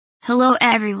Hello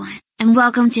everyone, and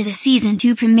welcome to the Season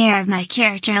 2 premiere of my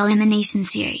character Elimination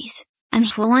series. I'm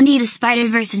Hwandi the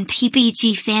Spider-Verse and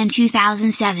PPG Fan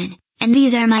 2007, and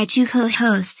these are my two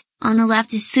co-hosts. On the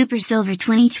left is Super Silver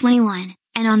 2021,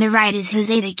 and on the right is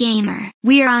Jose the Gamer.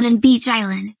 We are on an beach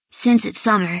island, since it's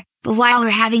summer, but while we're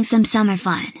having some summer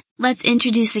fun, let's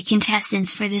introduce the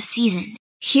contestants for this season.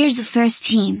 Here's the first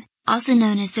team, also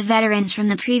known as the veterans from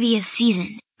the previous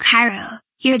season. Cairo,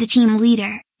 you're the team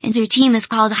leader, and your team is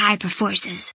called Hyper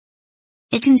Forces.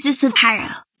 It consists of Cairo,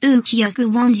 Ukyoku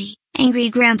Wonji, Angry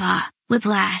Grandpa,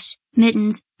 Whiplash,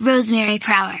 Mittens, Rosemary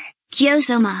Prower,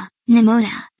 Kyosoma,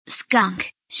 Nimona,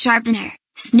 Skunk, Sharpener,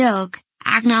 Snoke,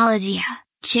 Agnologia,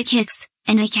 Chick Hicks,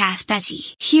 and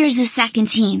Akaspechi. Here's the second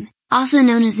team, also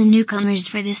known as the newcomers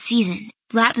for this season.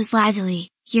 Lapis Lazuli,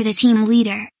 you're the team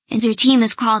leader, and your team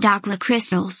is called Aqua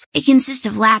Crystals. It consists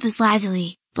of Lapis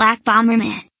Lazuli, Black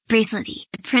Bomberman, Bracelety,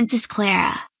 Princess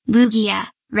Clara, Lugia,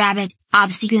 Rabbit,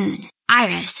 Obstagoon,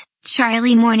 Iris,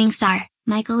 Charlie Morningstar,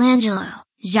 Michelangelo,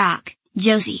 Jacques,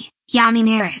 Josie, Yami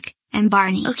Merrick, and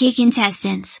Barney. Okay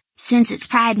contestants, since it's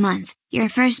Pride Month, your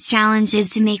first challenge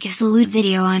is to make a salute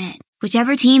video on it.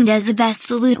 Whichever team does the best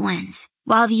salute wins,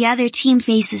 while the other team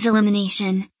faces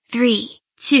elimination. 3,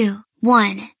 2,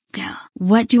 1, go.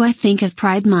 What do I think of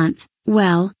Pride Month?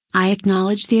 Well, I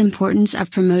acknowledge the importance of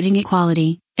promoting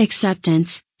equality,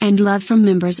 acceptance, and love from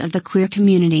members of the queer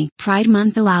community. Pride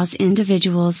Month allows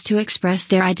individuals to express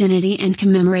their identity and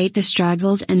commemorate the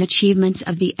struggles and achievements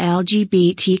of the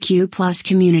LGBTQ+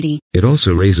 community. It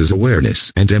also raises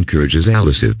awareness and encourages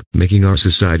allyship, making our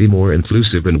society more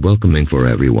inclusive and welcoming for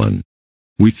everyone.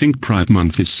 We think Pride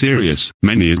Month is serious.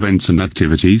 Many events and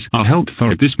activities are held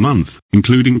throughout this month,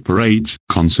 including parades,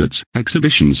 concerts,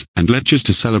 exhibitions, and lectures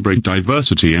to celebrate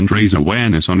diversity and raise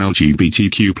awareness on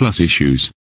LGBTQ+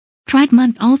 issues. Pride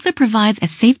Month also provides a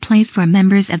safe place for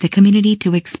members of the community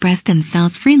to express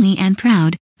themselves freely and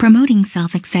proud, promoting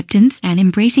self-acceptance and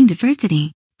embracing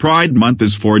diversity. Pride Month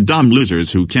is for dumb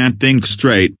losers who can't think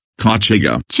straight.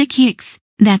 Kachiga. Chick Hicks,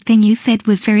 that thing you said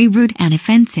was very rude and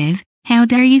offensive. How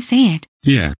dare you say it?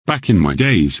 Yeah, back in my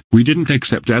days, we didn't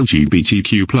accept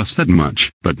LGBTQ+ that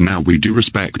much, but now we do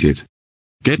respect it.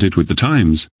 Get it with the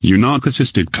times, you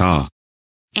narcissistic car.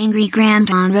 Angry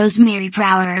Grandpa and Rosemary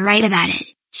Prower are right about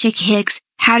it. Chick Hicks,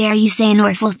 how dare you say an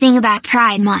awful thing about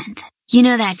Pride Month? You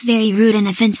know that's very rude and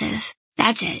offensive.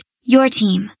 That's it. Your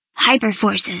team, Hyper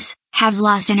Forces, have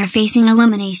lost and are facing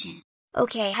elimination.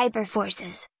 Okay Hyper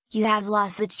Forces, you have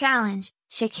lost the challenge.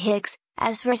 Chick Hicks,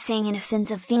 as for saying an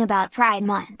offensive thing about Pride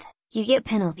Month, you get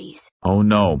penalties. Oh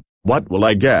no, what will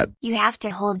I get? You have to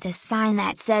hold this sign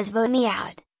that says vote me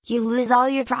out. You lose all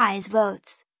your prize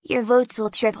votes. Your votes will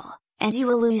triple, and you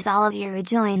will lose all of your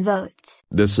rejoin votes.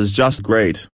 This is just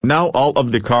great. Now all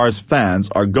of the Cars fans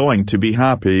are going to be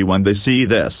happy when they see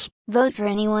this. Vote for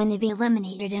anyone to be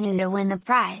eliminated and who to win the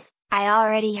prize. I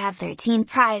already have 13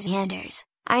 prize handers.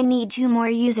 I need 2 more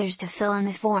users to fill in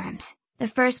the forms. The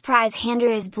first prize hander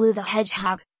is Blue the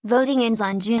Hedgehog. Voting ends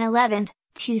on June 11th,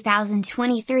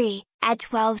 2023, at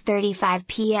 12:35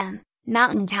 p.m.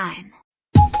 Mountain Time.